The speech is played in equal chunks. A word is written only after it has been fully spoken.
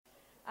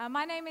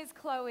My name is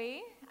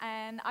Chloe,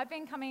 and I've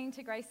been coming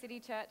to Grace City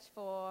Church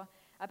for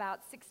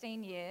about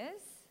 16 years,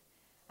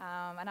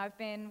 and I've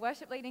been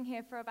worship leading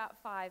here for about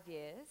 5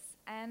 years.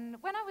 And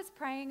when I was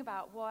praying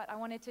about what I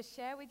wanted to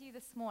share with you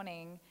this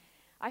morning,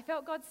 I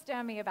felt God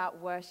stir me about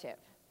worship.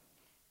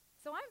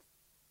 So I'm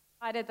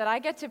excited that I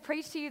get to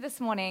preach to you this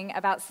morning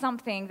about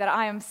something that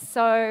I am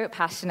so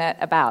passionate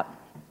about.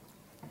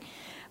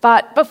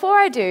 But before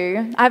I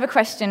do, I have a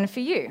question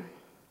for you.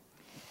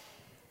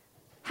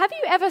 Have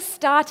you ever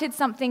started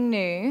something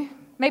new,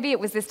 maybe it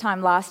was this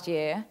time last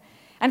year,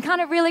 and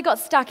kind of really got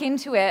stuck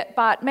into it,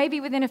 but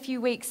maybe within a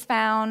few weeks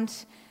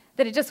found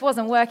that it just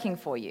wasn't working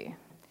for you?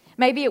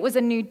 Maybe it was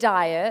a new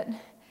diet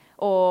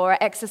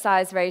or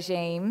exercise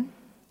regime,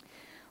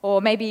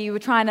 or maybe you were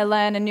trying to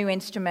learn a new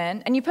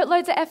instrument, and you put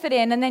loads of effort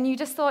in, and then you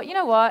just thought, you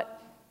know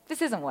what,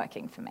 this isn't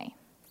working for me.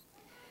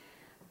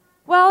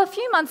 Well, a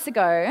few months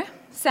ago,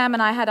 Sam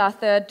and I had our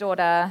third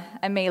daughter,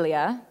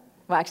 Amelia.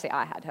 Well, actually,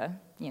 I had her.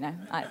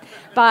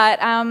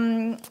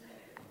 And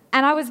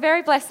I was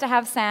very blessed to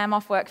have Sam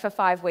off work for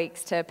 5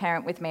 weeks to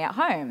parent with me at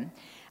home.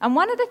 And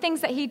one of the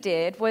things that he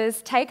did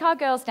was take our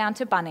girls down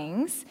to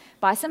Bunnings,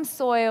 buy some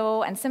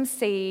soil and some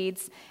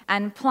seeds,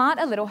 and plant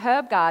a little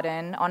herb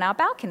garden on our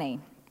balcony.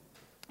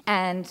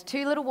 And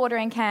 2 little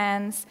watering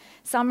cans,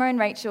 Summer and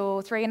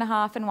Rachel,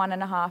 3.5 and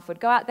 1.5, would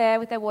go out there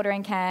with their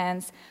watering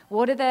cans,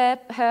 water their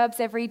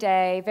herbs every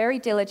day very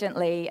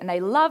diligently, and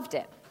they loved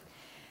it.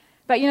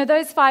 But,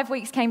 those 5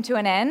 weeks came to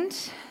an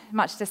end,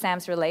 much to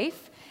Sam's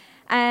relief,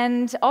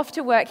 and off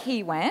to work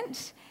he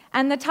went.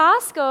 And the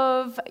task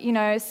of,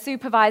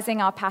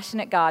 supervising our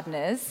passionate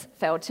gardeners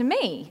fell to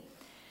me.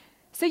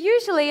 So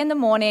usually in the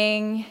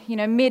morning,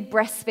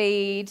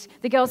 mid-breastfeed,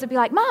 the girls would be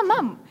like,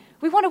 Mum,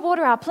 we want to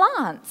water our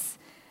plants.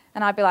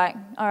 And I'd be like,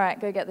 all right,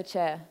 go get the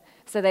chair.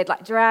 So they'd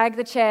drag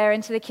the chair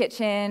into the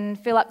kitchen,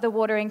 fill up the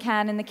watering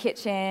can in the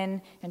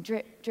kitchen, and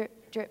drip,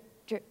 drip, drip,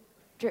 drip,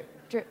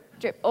 drip, drip,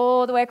 drip,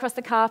 all the way across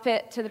the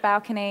carpet to the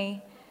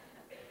balcony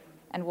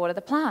and water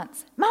the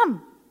plants.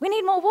 Mum, we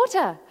need more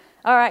water.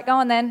 All right, go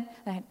on then.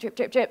 Drip,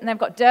 drip, drip. And they've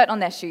got dirt on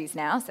their shoes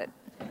now.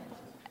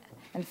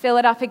 And fill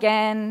it up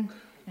again.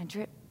 And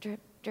drip,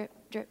 drip, drip,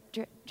 drip,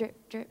 drip,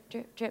 drip, drip,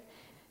 drip, drip.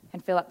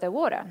 And fill up their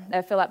water.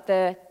 Fill up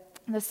the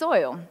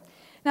soil.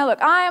 Now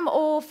look, I am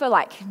all for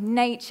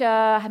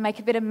nature, make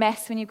a bit of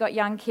mess when you've got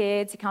young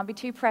kids. You can't be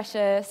too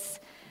precious.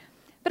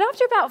 But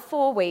after about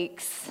 4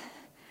 weeks,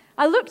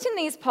 I looked in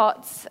these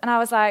pots and I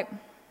was like,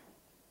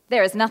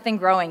 there is nothing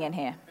growing in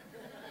here.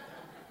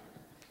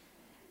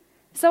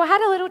 So I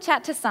had a little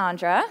chat to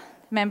Sandra,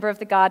 member of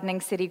the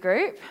Gardening City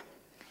group,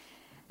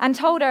 and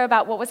told her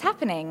about what was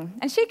happening.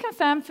 And she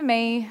confirmed for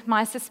me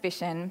my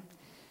suspicion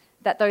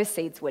that those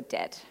seeds were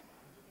dead.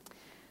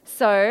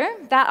 So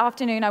that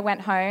afternoon I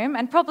went home,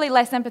 and probably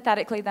less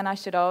empathetically than I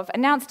should have,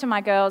 announced to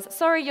my girls,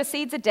 sorry, your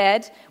seeds are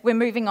dead, we're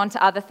moving on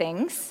to other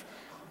things,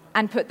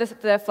 and put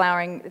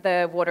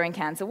the watering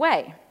cans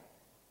away.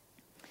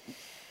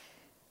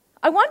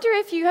 I wonder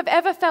if you have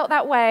ever felt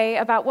that way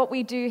about what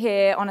we do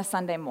here on a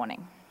Sunday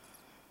morning.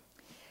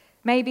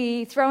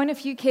 Maybe throw in a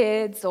few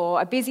kids,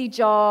 or a busy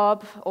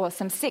job, or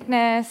some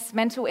sickness,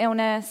 mental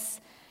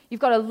illness.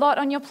 You've got a lot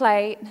on your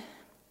plate.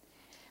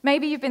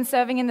 Maybe you've been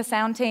serving in the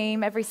sound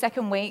team every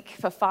second week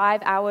for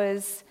 5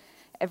 hours,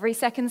 every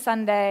second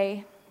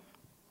Sunday.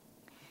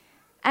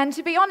 And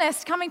to be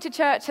honest, coming to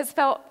church has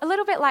felt a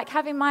little bit like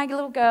having my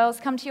little girls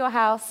come to your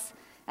house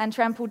and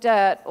trample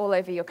dirt all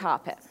over your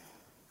carpet.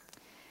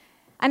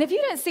 And if you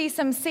don't see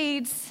some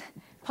seeds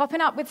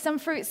popping up with some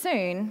fruit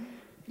soon,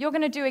 you're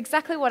going to do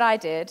exactly what I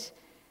did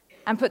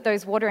and put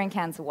those watering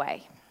cans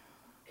away.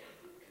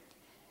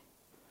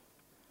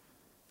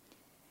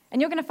 And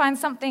you're going to find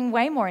something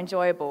way more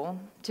enjoyable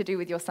to do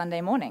with your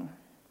Sunday morning.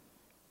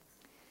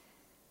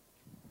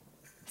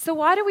 So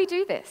why do we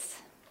do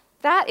this?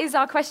 That is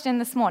our question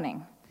this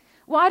morning.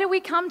 Why do we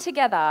come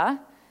together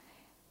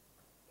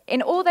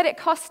in all that it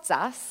costs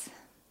us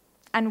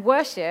and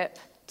worship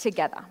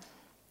together?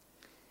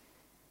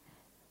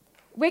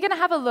 We're going to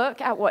have a look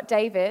at what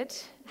David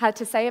had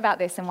to say about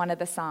this in one of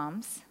the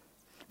Psalms.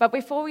 But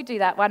before we do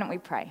that, why don't we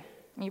pray?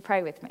 Will you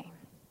pray with me?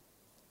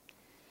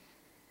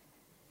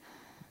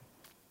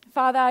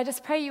 Father, I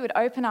just pray you would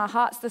open our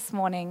hearts this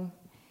morning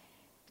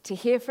to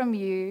hear from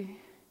you,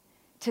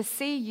 to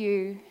see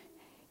you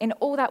in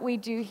all that we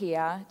do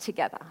here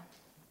together.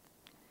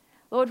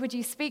 Lord, would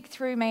you speak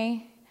through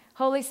me?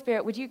 Holy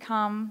Spirit, would you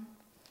come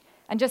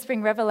and just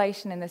bring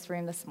revelation in this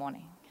room this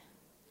morning?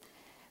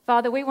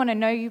 Father, we want to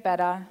know you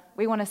better.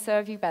 We want to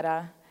serve you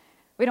better.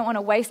 We don't want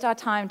to waste our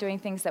time doing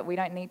things that we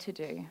don't need to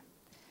do.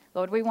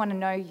 Lord, we want to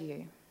know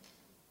you.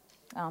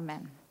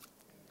 Amen.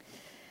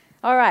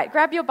 All right,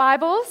 grab your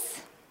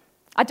Bibles.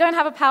 I don't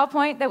have a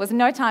PowerPoint. There was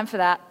no time for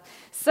that.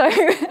 So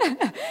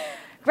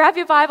grab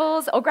your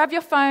Bibles or grab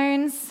your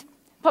phones.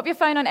 Pop your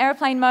phone on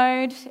airplane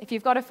mode if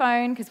you've got a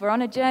phone, because we're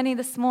on a journey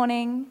this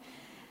morning.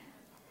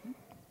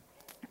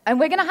 And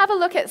we're going to have a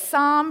look at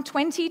Psalm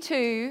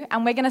 22,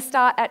 and we're going to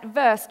start at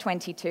verse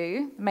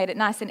 22. Made it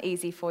nice and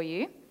easy for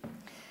you.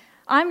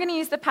 I'm going to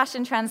use the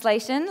Passion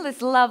Translation,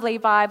 this lovely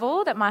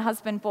Bible that my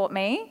husband bought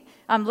me.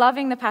 I'm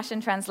loving the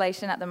Passion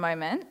Translation at the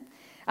moment,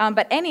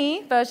 but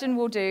any version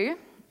will do.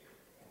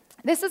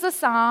 This is a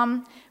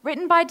psalm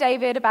written by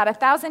David about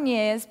 1,000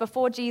 years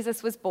before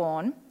Jesus was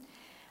born.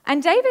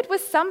 And David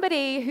was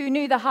somebody who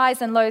knew the highs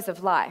and lows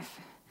of life.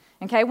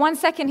 Okay, 1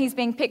 second he's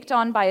being picked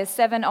on by his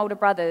 7 older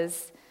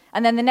brothers,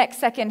 and then the next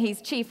second he's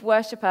chief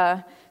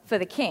worshipper for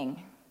the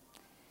king.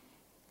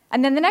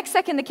 And then the next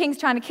second the king's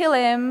trying to kill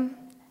him,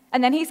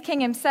 and then he's king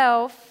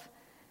himself,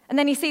 and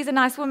then he sees a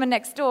nice woman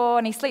next door,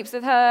 and he sleeps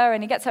with her,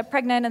 and he gets her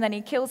pregnant, and then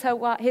he kills her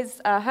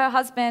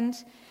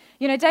husband.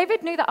 You know,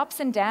 David knew the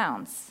ups and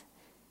downs.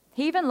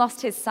 He even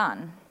lost his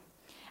son.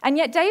 And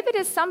yet David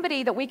is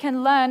somebody that we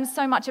can learn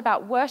so much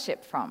about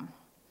worship from,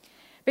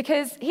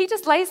 because he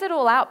just lays it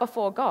all out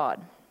before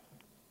God.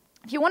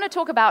 If you want to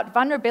talk about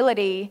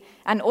vulnerability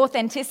and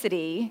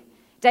authenticity,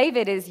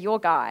 David is your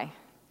guy.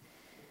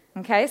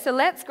 Okay, so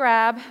let's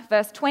grab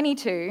verse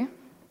 22,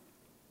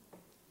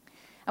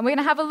 and we're going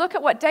to have a look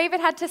at what David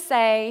had to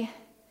say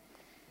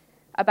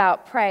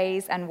about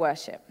praise and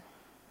worship.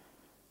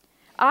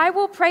 I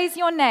will praise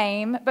your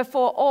name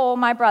before all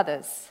my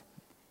brothers.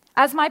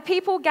 As my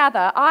people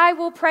gather, I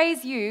will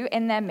praise you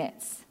in their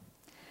midst.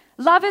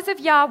 Lovers of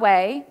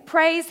Yahweh,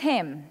 praise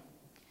him.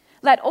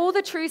 Let all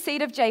the true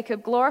seed of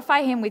Jacob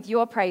glorify him with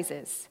your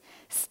praises.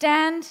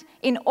 Stand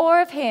in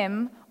awe of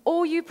him,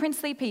 all you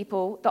princely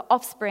people, the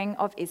offspring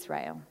of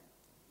Israel.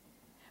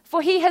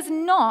 For he has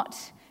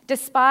not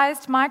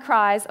despised my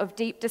cries of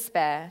deep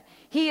despair.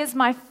 He is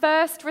my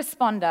first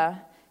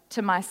responder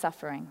to my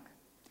suffering.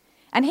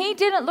 And he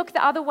didn't look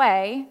the other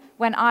way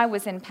when I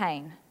was in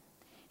pain.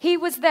 He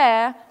was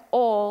there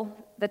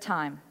all the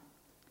time,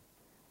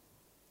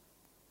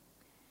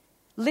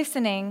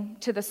 listening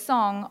to the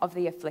song of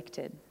the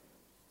afflicted.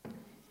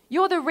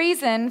 You're the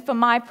reason for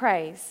my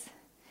praise.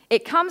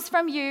 It comes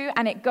from you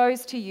and it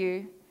goes to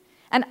you.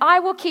 And I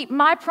will keep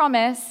my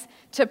promise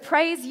to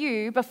praise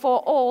you before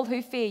all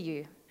who fear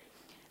you,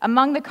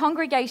 among the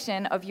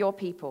congregation of your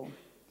people.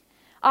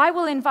 I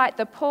will invite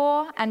the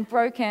poor and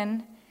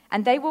broken,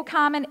 and they will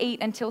come and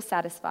eat until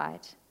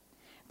satisfied.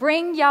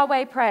 Bring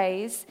Yahweh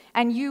praise,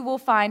 and you will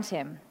find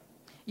him.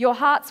 Your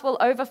hearts will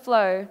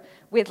overflow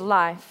with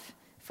life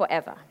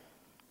forever.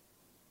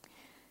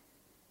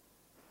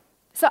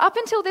 So up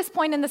until this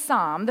point in the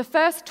psalm, the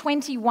first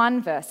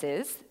 21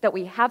 verses that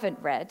we haven't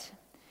read,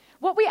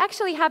 what we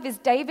actually have is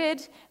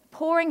David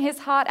pouring his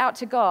heart out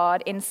to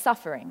God in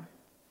suffering.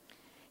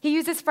 He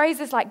uses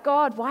phrases like,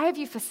 God, why have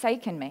you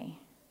forsaken me?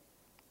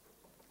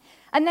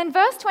 And then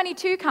verse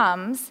 22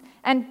 comes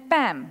and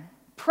bam,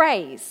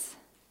 praise.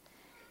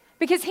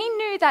 Because he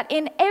knew that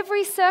in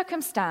every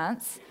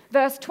circumstance,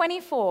 verse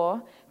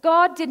 24,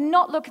 God did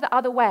not look the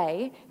other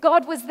way.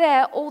 God was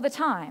there all the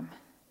time.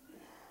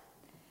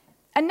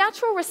 A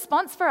natural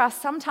response for us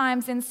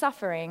sometimes in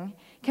suffering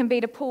can be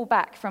to pull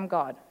back from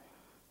God.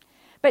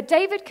 But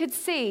David could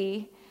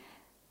see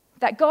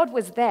that God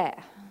was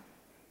there,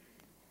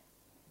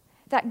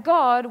 that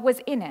God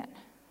was in it.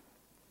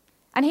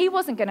 And he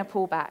wasn't going to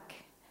pull back,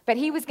 but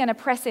he was going to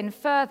press in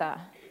further.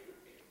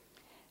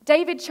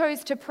 David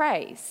chose to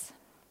praise.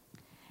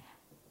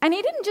 And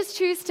he didn't just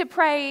choose to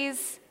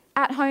praise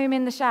at home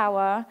in the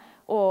shower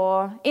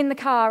or in the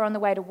car on the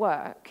way to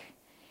work.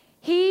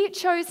 He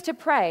chose to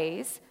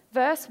praise,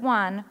 verse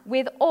 1,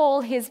 with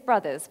all his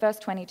brothers. Verse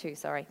 22,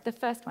 sorry, the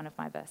first one of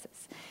my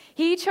verses.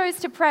 He chose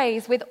to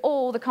praise with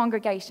all the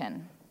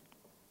congregation.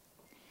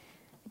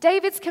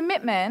 David's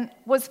commitment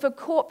was for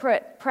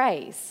corporate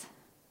praise.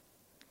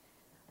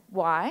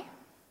 Why?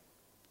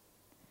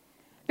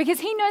 Because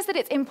he knows that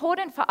it's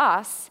important for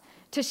us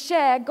to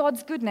share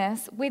God's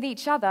goodness with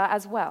each other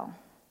as well.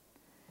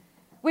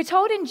 We're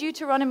told in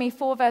Deuteronomy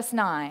 4, verse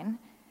 9,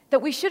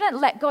 that we shouldn't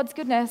let God's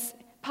goodness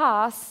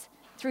pass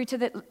through to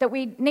that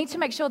we need to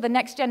make sure the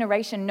next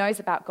generation knows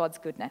about God's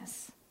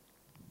goodness.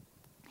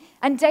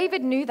 And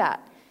David knew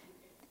that.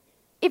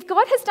 If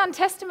God has done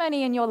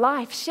testimony in your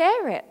life,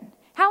 share it.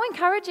 How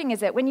encouraging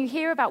is it when you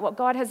hear about what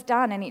God has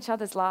done in each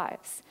other's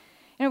lives?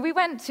 You know, we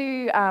went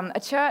to a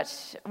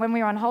church when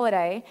we were on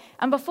holiday,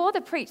 and before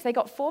the preach, they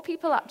got 4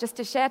 people up just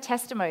to share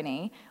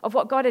testimony of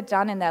what God had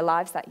done in their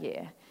lives that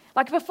year.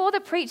 Like before the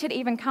preach had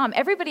even come,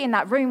 everybody in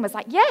that room was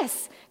like,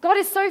 yes, God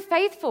is so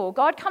faithful.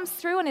 God comes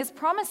through on his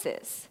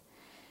promises.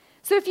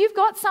 So if you've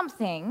got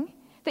something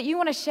that you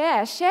want to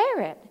share, share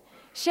it.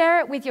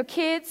 Share it with your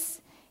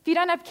kids. If you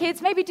don't have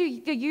kids, maybe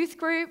do the youth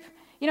group.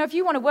 You know, if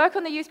you want to work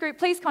on the youth group,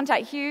 please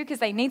contact Hugh because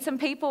they need some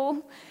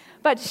people.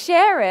 But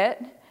share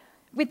it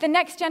with the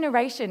next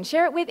generation.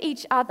 Share it with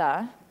each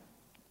other.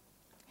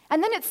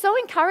 And then it's so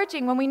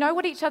encouraging when we know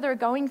what each other are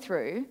going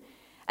through,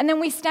 and then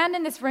we stand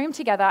in this room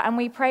together and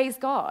we praise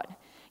God.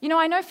 You know,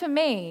 I know for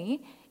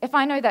me, if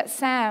I know that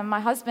Sam, my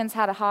husband's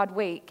had a hard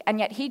week, and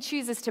yet he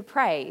chooses to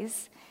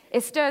praise,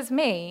 it stirs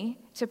me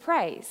to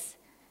praise.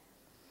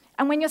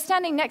 And when you're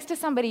standing next to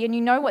somebody and you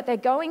know what they're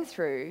going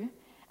through,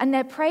 and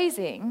they're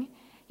praising,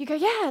 you go,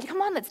 yeah,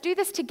 come on, let's do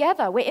this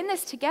together. We're in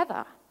this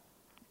together.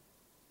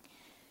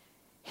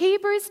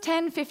 Hebrews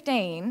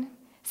 10:15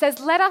 says,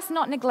 "Let us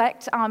not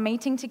neglect our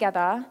meeting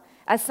together,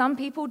 as some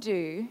people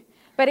do,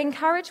 but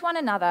encourage one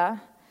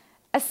another,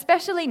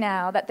 especially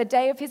now that the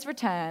day of his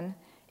return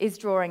is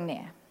drawing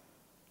near."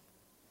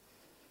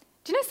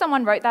 Do you know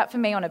someone wrote that for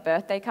me on a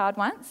birthday card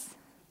once?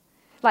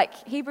 Like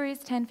Hebrews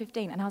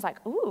 10:15. And I was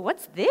like, ooh,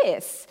 what's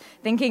this?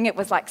 Thinking it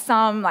was like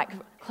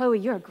Chloe,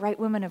 you're a great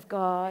woman of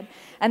God.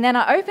 And then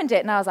I opened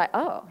it and I was like,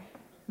 oh,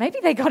 maybe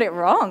they got it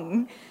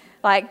wrong.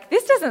 Like,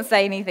 this doesn't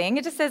say anything.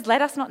 It just says,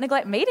 let us not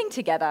neglect meeting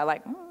together.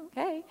 Like,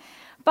 okay.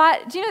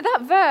 But do you know,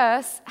 that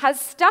verse has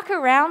stuck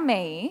around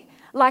me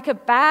like a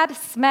bad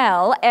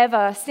smell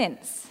ever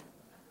since.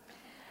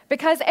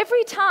 Because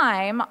every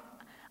time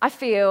I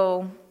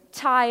feel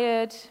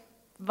tired,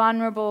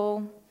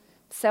 vulnerable,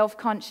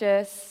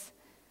 self-conscious,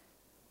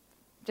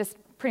 just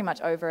pretty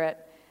much over it,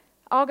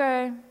 I'll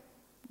go,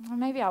 well,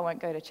 maybe I won't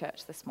go to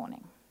church this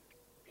morning.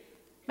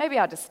 Maybe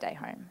I'll just stay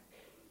home.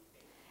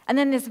 And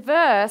then this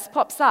verse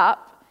pops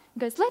up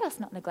and goes, let us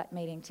not neglect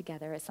meeting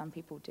together as some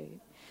people do.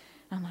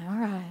 And I'm like, all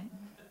right.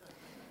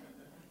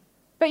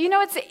 But you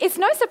know, it's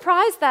no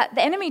surprise that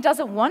the enemy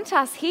doesn't want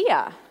us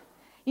here,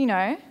 you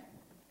know.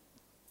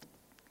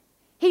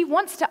 He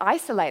wants to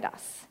isolate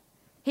us.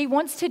 He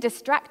wants to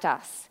distract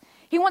us.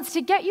 He wants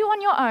to get you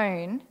on your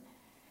own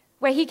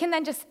where he can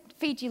then just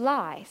feed you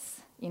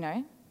lies, you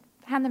know,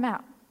 hand them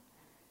out.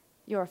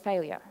 You're a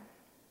failure.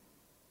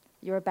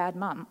 You're a bad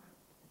mum.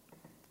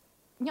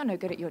 You're no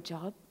good at your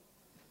job.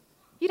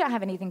 You don't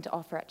have anything to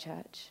offer at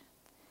church.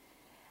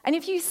 And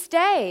if you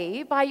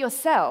stay by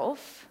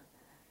yourself,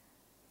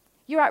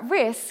 you're at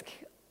risk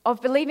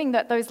of believing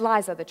that those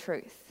lies are the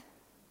truth.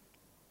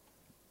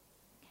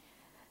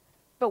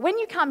 But when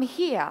you come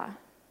here,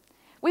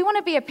 we want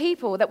to be a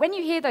people that when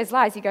you hear those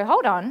lies, you go,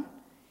 hold on,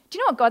 do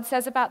you know what God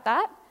says about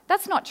that?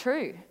 That's not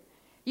true.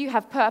 You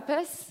have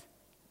purpose,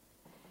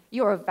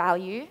 you're of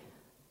value,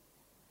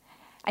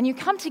 and you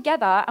come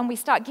together and we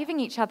start giving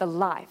each other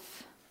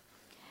life.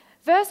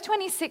 Verse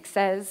 26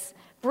 says,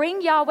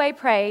 bring Yahweh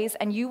praise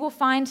and you will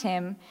find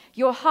him.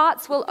 Your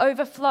hearts will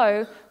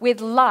overflow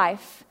with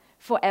life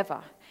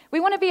forever. We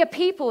want to be a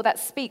people that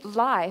speak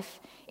life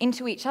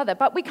into each other,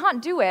 but we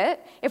can't do it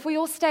if we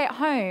all stay at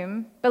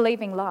home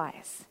believing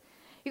lies.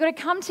 You've got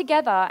to come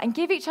together and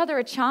give each other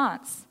a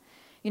chance,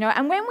 you know.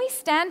 And when we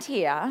stand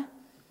here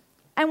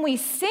and we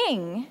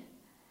sing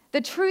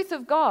the truth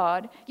of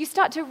God, you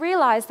start to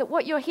realize that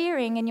what you're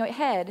hearing in your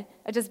head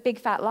are just big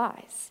fat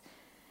lies.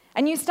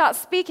 And you start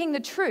speaking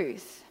the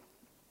truth.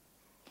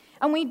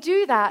 And we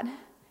do that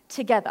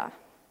together.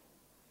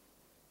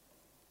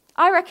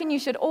 I reckon you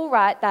should all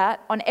write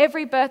that on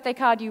every birthday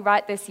card you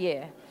write this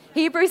year.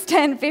 Hebrews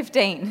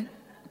 10:15.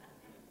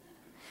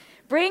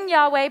 Bring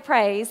Yahweh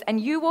praise and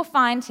you will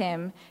find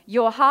him.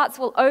 Your hearts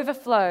will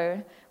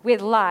overflow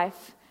with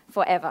life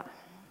forever.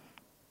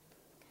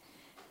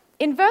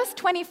 In verse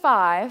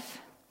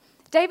 25,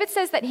 David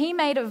says that he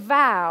made a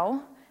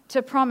vow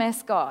to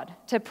promise God,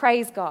 to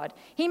praise God.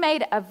 He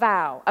made a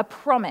vow, a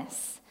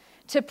promise,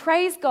 to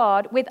praise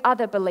God with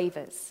other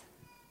believers.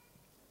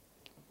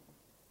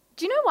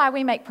 Do you know why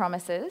we make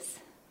promises?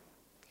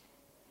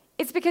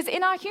 It's because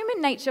in our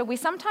human nature, we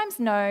sometimes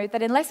know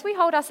that unless we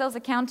hold ourselves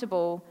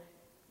accountable,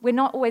 we're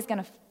not always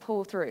going to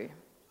pull through.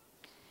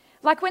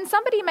 Like when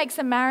somebody makes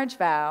a marriage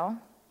vow,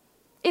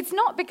 it's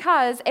not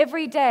because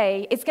every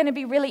day it's going to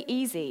be really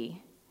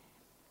easy.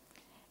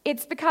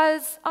 It's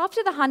because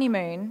after the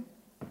honeymoon,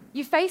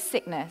 you face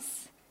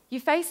sickness, you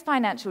face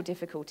financial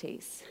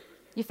difficulties,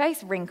 you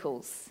face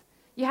wrinkles,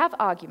 you have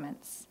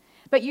arguments,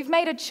 but you've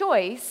made a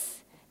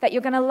choice that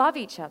you're going to love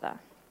each other.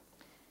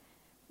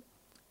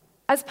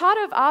 As part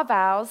of our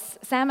vows,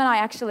 Sam and I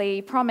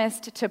actually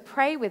promised to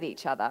pray with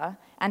each other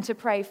and to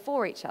pray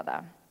for each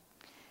other.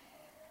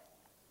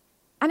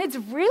 And it's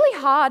really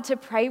hard to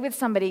pray with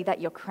somebody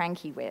that you're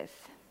cranky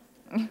with.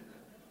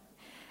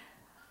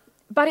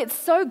 But it's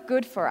so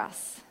good for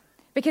us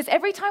because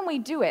every time we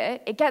do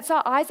it, it gets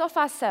our eyes off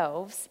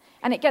ourselves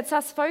and it gets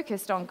us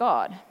focused on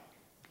God.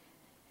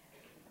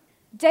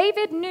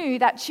 David knew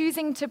that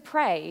choosing to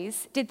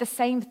praise did the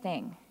same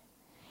thing.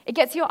 It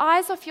gets your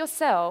eyes off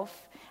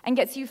yourself and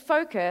gets you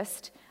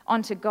focused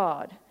onto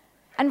God.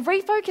 And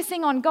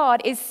refocusing on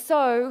God is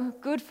so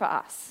good for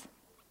us.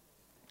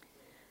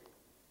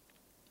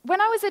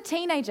 When I was a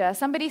teenager,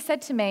 somebody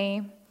said to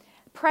me,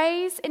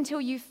 praise until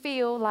you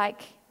feel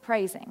like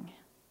praising.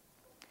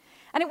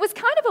 And it was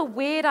kind of a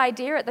weird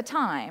idea at the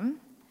time,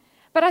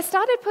 but I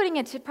started putting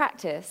it to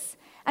practice.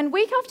 And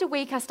week after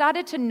week, I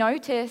started to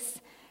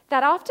notice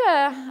that after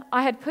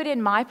I had put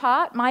in my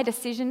part, my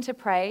decision to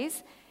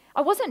praise,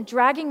 I wasn't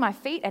dragging my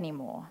feet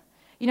anymore.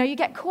 You know, you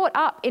get caught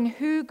up in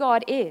who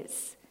God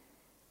is,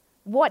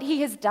 what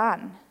he has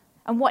done,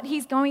 and what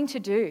he's going to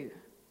do.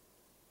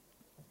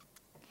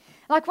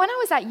 Like when I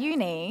was at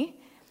uni,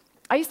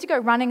 I used to go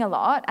running a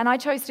lot, and I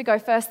chose to go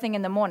first thing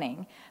in the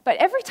morning. But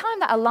every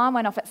time that alarm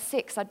went off at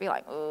 6, I'd be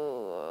like,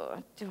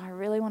 oh, do I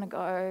really want to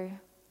go?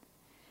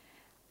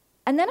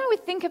 And then I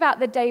would think about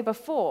the day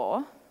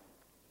before,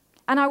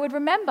 and I would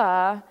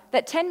remember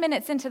that 10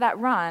 minutes into that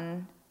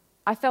run,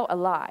 I felt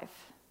alive.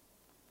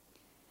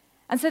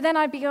 And so then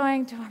I'd be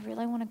going, do I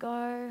really want to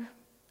go?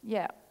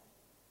 Yeah,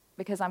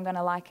 because I'm going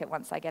to like it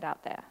once I get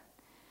out there.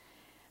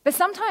 But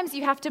sometimes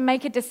you have to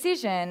make a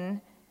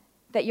decision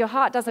that your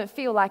heart doesn't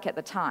feel like at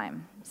the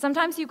time.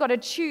 Sometimes you've got to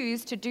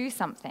choose to do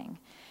something.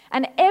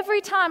 And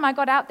every time I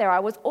got out there, I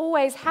was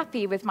always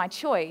happy with my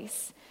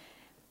choice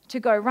to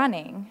go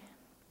running.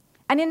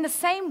 And in the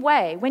same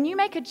way, when you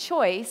make a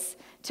choice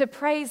to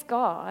praise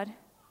God,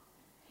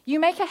 you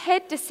make a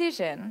head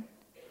decision,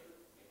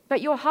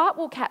 but your heart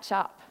will catch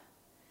up.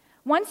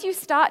 Once you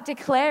start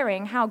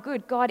declaring how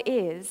good God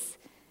is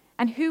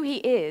and who He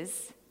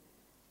is,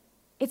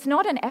 it's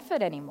not an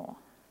effort anymore.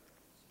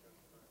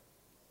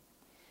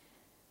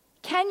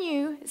 Can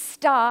you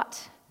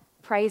start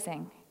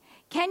praising?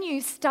 Can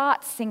you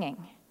start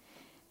singing?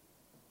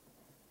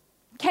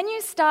 Can you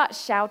start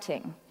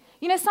shouting?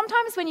 You know,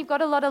 sometimes when you've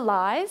got a lot of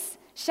lies,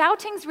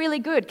 shouting's really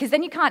good because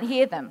then you can't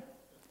hear them.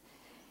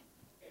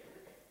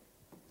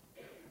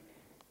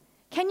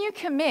 Can you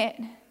commit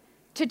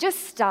to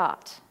just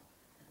start?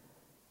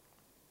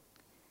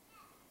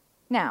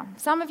 Now,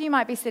 some of you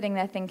might be sitting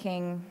there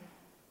thinking,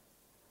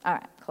 all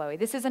right, Chloe,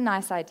 this is a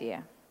nice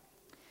idea.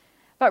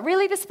 But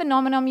really this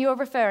phenomenon you're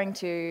referring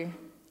to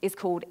is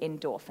called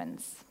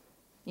endorphins.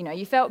 You know,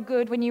 you felt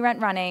good when you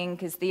went running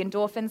because the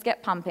endorphins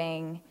get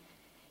pumping.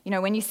 You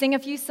know, when you sing a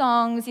few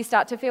songs, you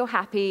start to feel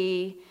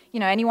happy.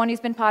 You know, anyone who's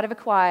been part of a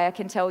choir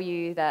can tell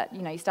you that,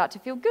 you know, you start to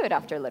feel good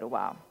after a little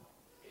while.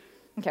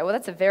 Okay, well,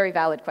 that's a very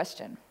valid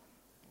question.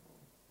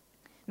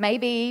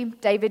 Maybe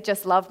David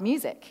just loved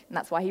music, and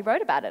that's why he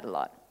wrote about it a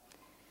lot.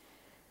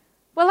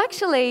 Well,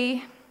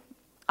 actually,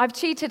 I've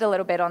cheated a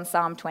little bit on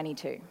Psalm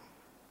 22.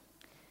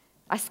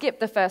 I skipped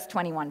the first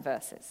 21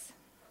 verses.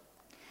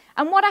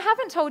 And what I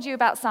haven't told you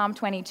about Psalm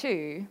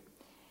 22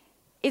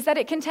 is that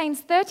it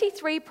contains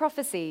 33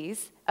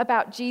 prophecies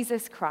about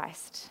Jesus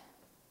Christ.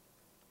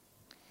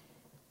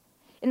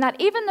 In that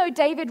even though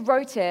David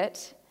wrote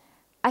it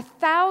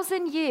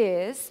 1,000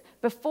 years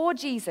before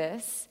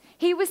Jesus,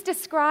 he was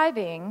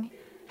describing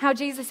how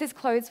Jesus'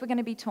 clothes were going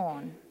to be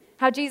torn,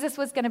 how Jesus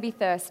was going to be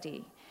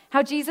thirsty,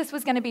 how Jesus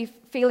was going to be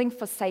feeling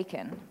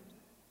forsaken.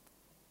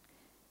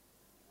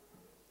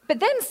 But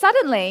then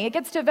suddenly it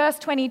gets to verse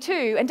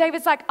 22 and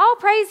David's like, I'll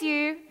praise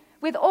you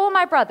with all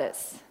my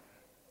brothers.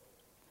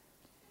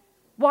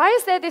 Why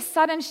is there this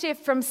sudden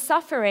shift from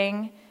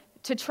suffering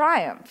to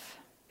triumph?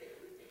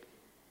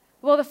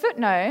 Well, the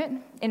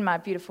footnote in my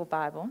beautiful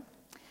Bible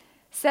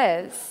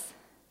says,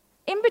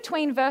 in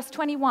between verse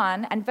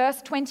 21 and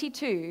verse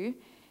 22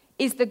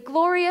 is the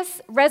glorious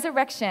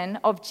resurrection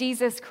of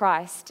Jesus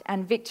Christ,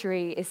 and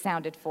victory is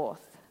sounded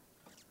forth.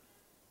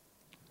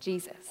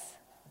 Jesus.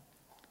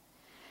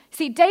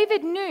 See,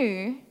 David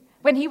knew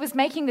when he was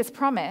making this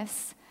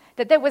promise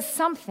that there was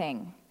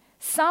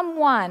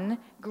someone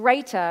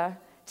greater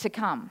to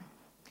come.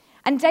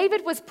 And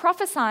David was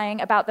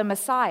prophesying about the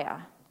Messiah.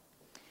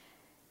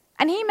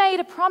 And he made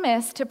a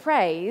promise to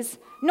praise,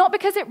 not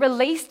because it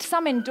released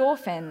some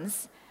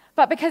endorphins,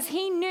 but because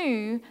he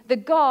knew the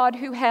God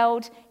who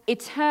held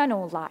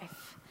eternal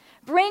life.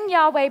 Bring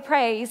Yahweh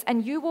praise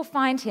and you will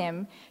find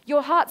him.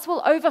 Your hearts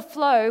will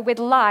overflow with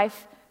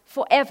life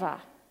forever.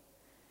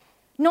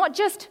 Not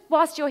just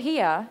whilst you're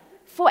here,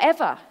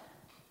 forever.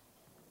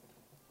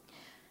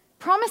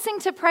 Promising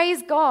to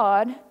praise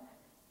God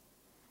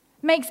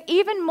makes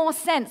even more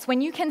sense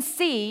when you can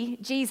see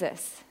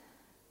Jesus.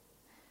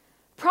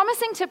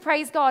 Promising to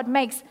praise God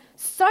makes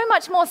so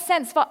much more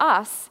sense for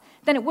us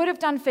than it would have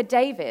done for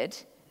David,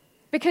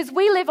 because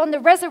we live on the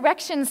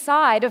resurrection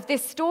side of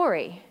this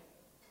story.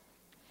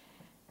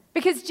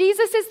 Because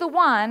Jesus is the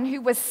one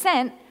who was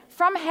sent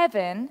from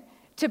heaven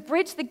to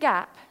bridge the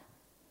gap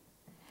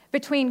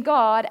between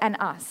God and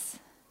us.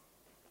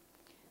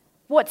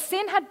 What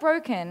sin had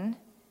broken,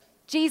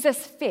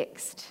 Jesus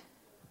fixed.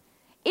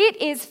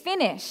 It is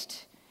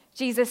finished,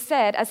 Jesus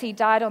said as he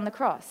died on the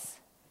cross.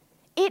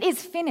 It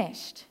is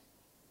finished.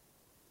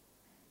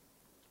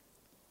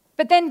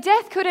 But then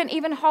death couldn't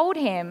even hold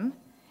him.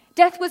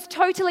 Death was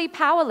totally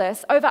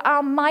powerless over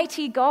our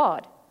mighty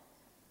God.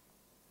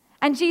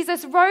 And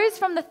Jesus rose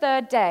from the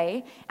third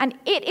day, and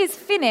it is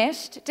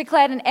finished,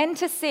 declared an end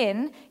to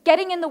sin,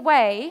 getting in the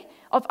way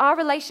of our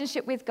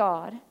relationship with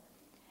God.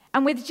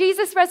 And with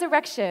Jesus'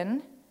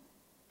 resurrection,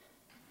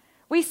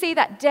 we see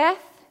that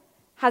death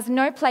has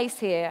no place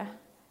here,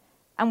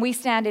 and we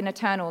stand in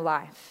eternal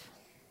life.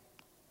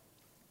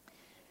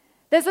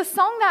 There's a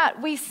song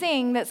that we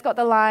sing that's got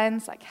the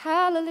lines like,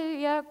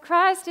 hallelujah,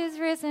 Christ is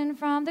risen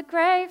from the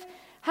grave.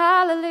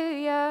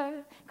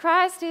 Hallelujah,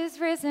 Christ is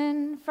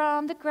risen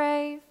from the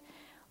grave.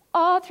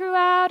 All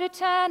throughout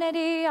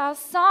eternity, our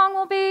song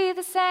will be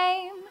the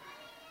same.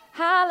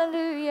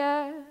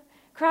 Hallelujah,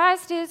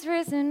 Christ is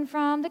risen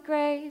from the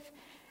grave.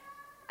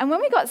 And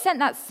when we got sent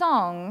that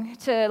song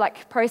to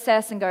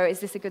process and go, is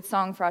this a good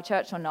song for our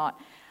church or not?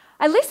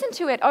 I listened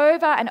to it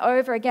over and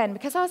over again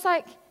because I was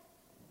like,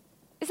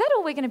 is that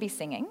all we're going to be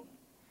singing?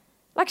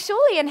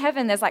 Surely in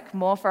heaven there's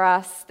more for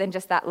us than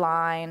just that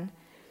line.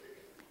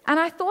 And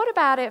I thought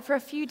about it for a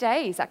few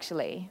days,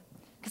 actually,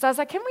 because I was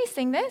like, can we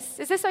sing this?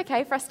 Is this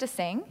okay for us to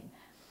sing?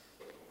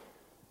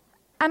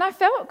 And I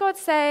felt God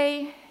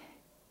say,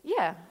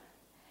 yeah.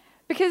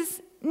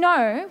 Because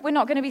no, we're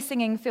not going to be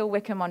singing Phil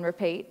Wickham on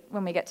repeat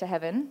when we get to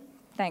heaven,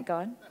 thank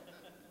God.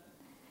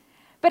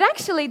 But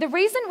actually, the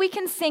reason we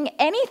can sing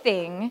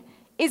anything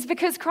is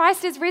because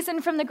Christ is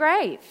risen from the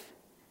grave.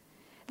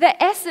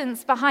 The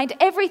essence behind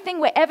everything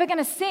we're ever going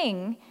to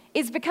sing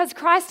is because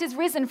Christ is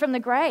risen from the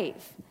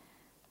grave.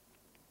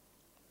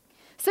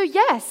 So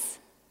yes,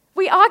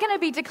 we are going to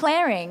be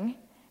declaring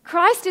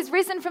Christ is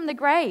risen from the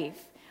grave.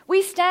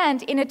 We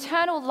stand in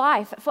eternal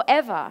life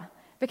forever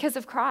because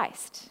of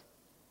Christ.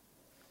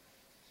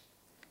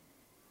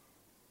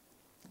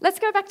 Let's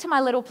go back to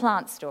my little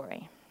plant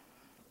story.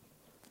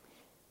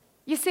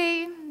 You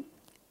see,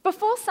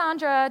 before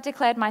Sandra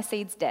declared my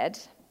seeds dead,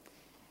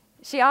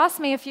 she asked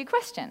me a few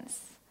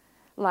questions,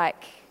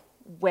 like,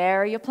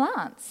 where are your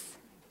plants?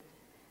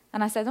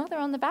 And I said, oh, they're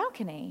on the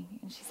balcony.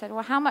 And she said,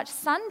 well, how much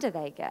sun do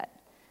they get?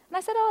 And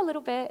I said, oh, a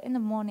little bit in the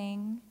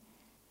morning.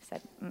 She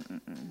said,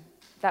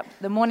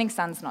 the morning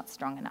sun's not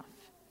strong enough.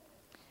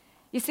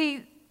 You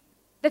see,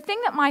 the thing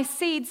that my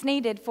seeds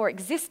needed for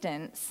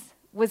existence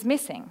was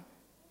missing.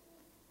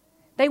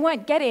 They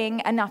weren't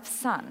getting enough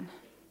sun.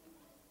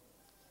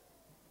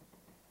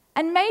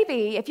 And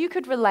maybe if you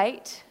could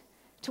relate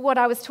to what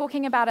I was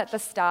talking about at the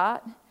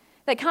start,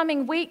 that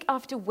coming week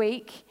after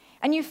week,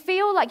 and you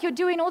feel like you're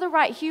doing all the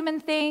right human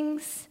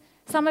things,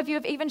 some of you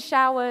have even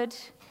showered,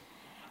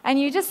 and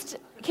you just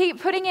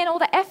keep putting in all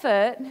the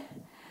effort,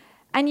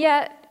 and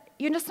yet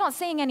you're just not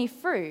seeing any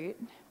fruit.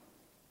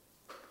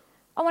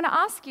 I want to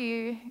ask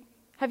you,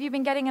 have you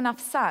been getting enough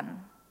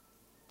sun?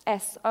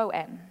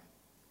 S-O-N.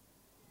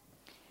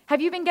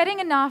 Have you been getting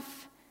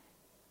enough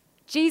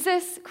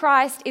Jesus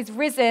Christ is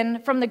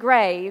risen from the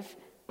grave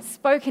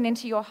spoken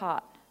into your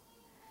heart?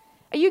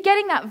 Are you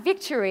getting that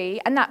victory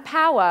and that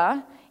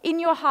power in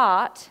your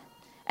heart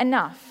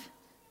enough?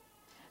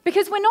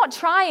 Because we're not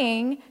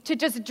trying to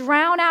just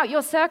drown out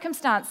your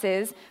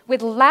circumstances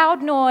with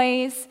loud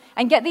noise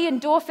and get the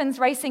endorphins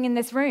racing in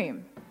this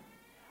room.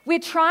 We're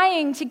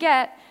trying to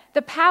get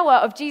the power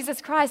of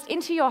Jesus Christ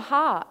into your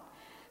heart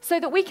so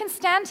that we can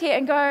stand here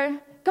and go,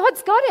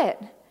 God's got it.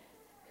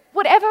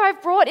 Whatever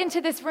I've brought into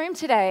this room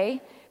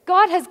today,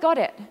 God has got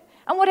it.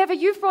 And whatever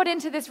you've brought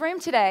into this room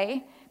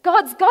today,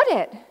 God's got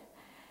it.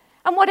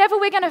 And whatever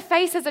we're going to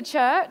face as a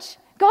church,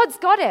 God's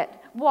got it.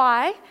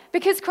 Why?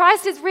 Because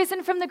Christ is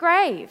risen from the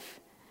grave.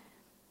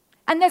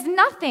 And there's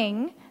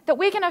nothing that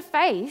we're going to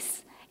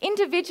face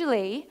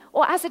individually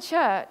or as a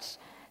church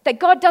that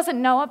God doesn't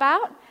know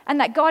about and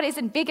that God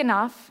isn't big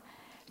enough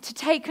to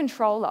take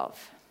control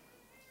of.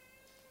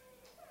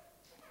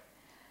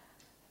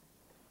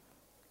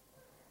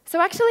 So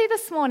actually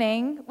this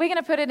morning, we're going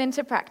to put it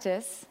into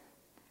practice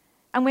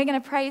and we're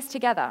going to praise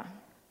together.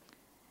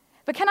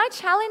 But can I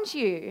challenge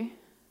you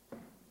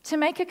to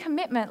make a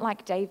commitment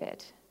like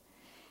David?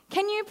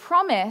 Can you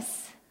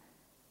promise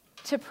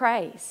to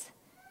praise?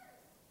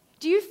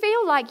 Do you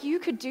feel like you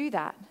could do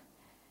that?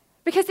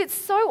 Because it's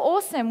so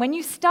awesome when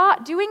you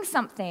start doing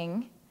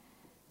something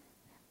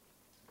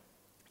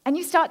and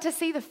you start to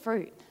see the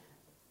fruit.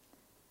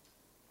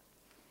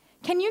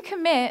 Can you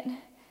commit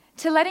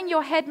to letting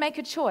your head make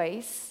a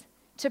choice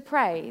to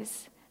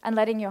praise and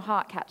letting your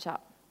heart catch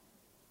up?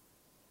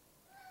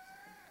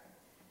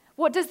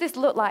 What does this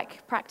look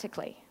like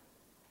practically?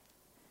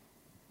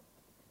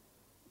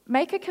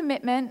 Make a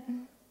commitment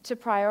to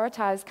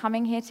prioritize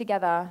coming here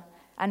together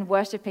and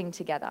worshiping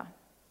together.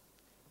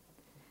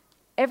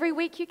 Every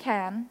week you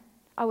can,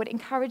 I would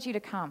encourage you to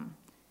come.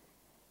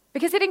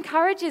 Because it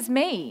encourages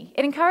me,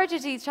 it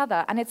encourages each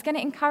other, and it's going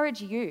to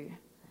encourage you.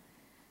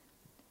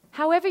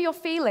 However you're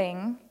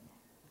feeling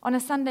on a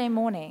Sunday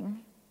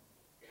morning,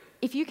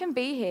 if you can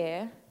be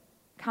here,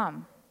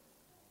 come.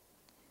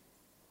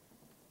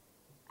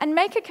 And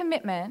make a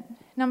commitment,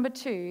 number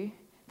 2,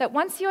 that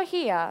once you're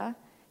here,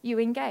 you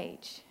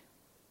engage.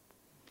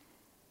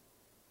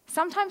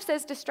 Sometimes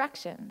there's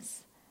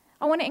distractions.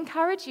 I want to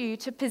encourage you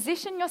to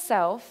position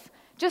yourself,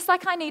 just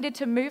like I needed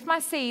to move my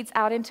seeds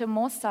out into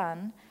more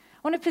sun.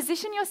 I want to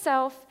position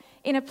yourself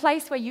in a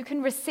place where you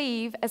can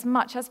receive as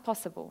much as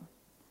possible.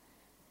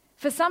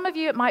 For some of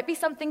you, it might be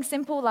something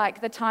simple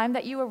like the time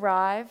that you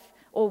arrive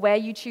or where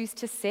you choose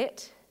to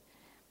sit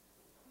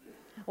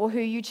or who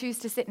you choose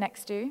to sit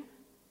next to.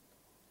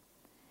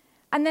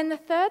 And then the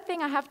third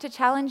thing I have to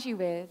challenge you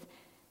with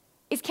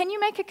is, can you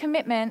make a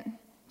commitment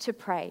to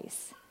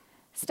praise?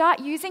 Start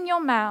using your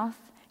mouth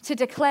to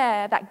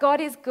declare that God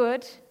is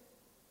good,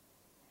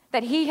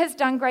 that He has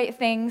done great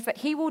things, that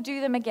He will do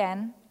them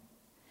again.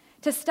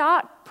 To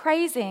start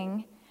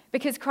praising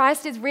because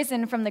Christ is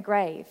risen from the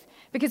grave,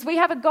 because we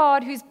have a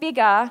God who's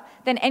bigger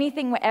than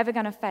anything we're ever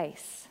going to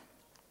face.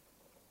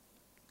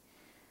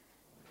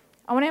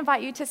 I want to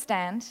invite you to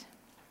stand.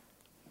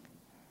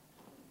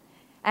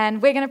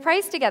 And we're going to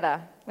praise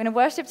together. We're going to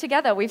worship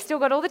together. We've still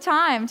got all the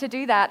time to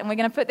do that, and we're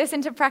going to put this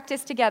into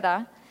practice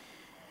together.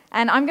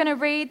 And I'm going to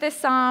read this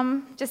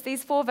psalm, just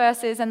these 4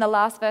 verses and the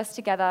last verse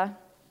together.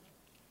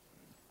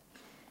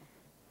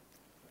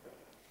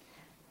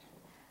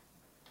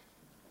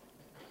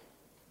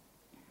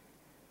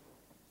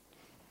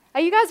 Are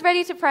Are you guys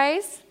ready to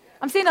praise?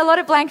 I'm seeing a lot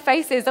of blank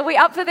faces. Are we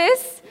up for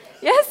this?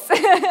 Yes?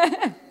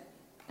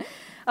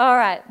 All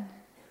right.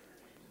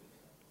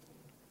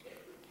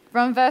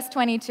 From verse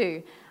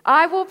 22.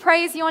 I will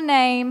praise your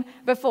name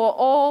before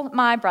all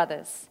my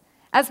brothers.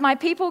 As my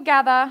people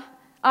gather,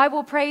 I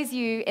will praise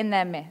you in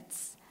their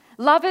midst.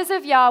 Lovers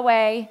of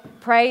Yahweh,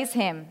 praise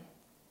him.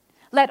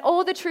 Let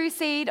all the true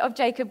seed of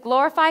Jacob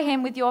glorify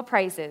him with your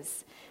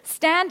praises.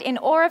 Stand in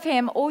awe of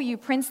him, all you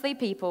princely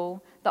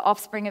people, the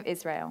offspring of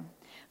Israel.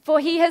 For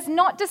he has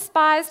not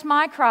despised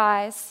my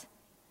cries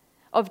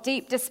of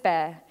deep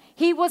despair.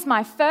 He was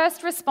my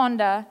first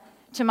responder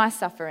to my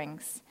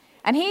sufferings.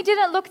 And he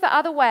didn't look the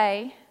other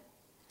way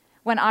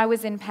when I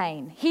was in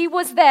pain. He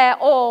was there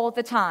all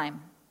the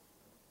time,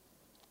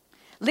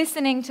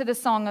 listening to the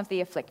song of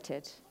the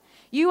afflicted.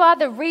 You are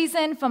the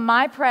reason for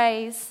my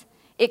praise.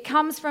 It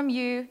comes from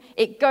you,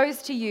 it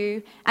goes to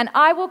you, and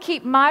I will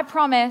keep my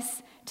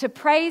promise to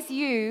praise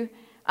you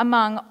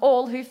among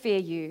all who fear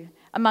you,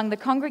 among the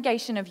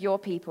congregation of your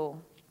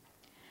people.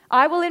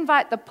 I will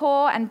invite the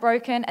poor and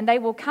broken, and they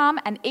will come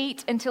and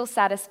eat until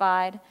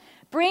satisfied.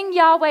 Bring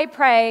Yahweh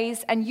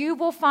praise, and you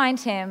will find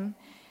him.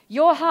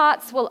 Your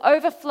hearts will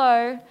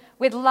overflow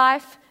with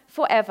life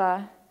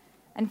forever.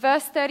 And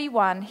verse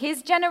 31,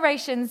 his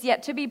generations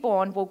yet to be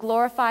born will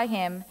glorify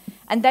him,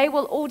 and they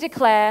will all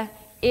declare,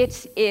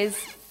 it is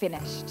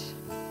finished.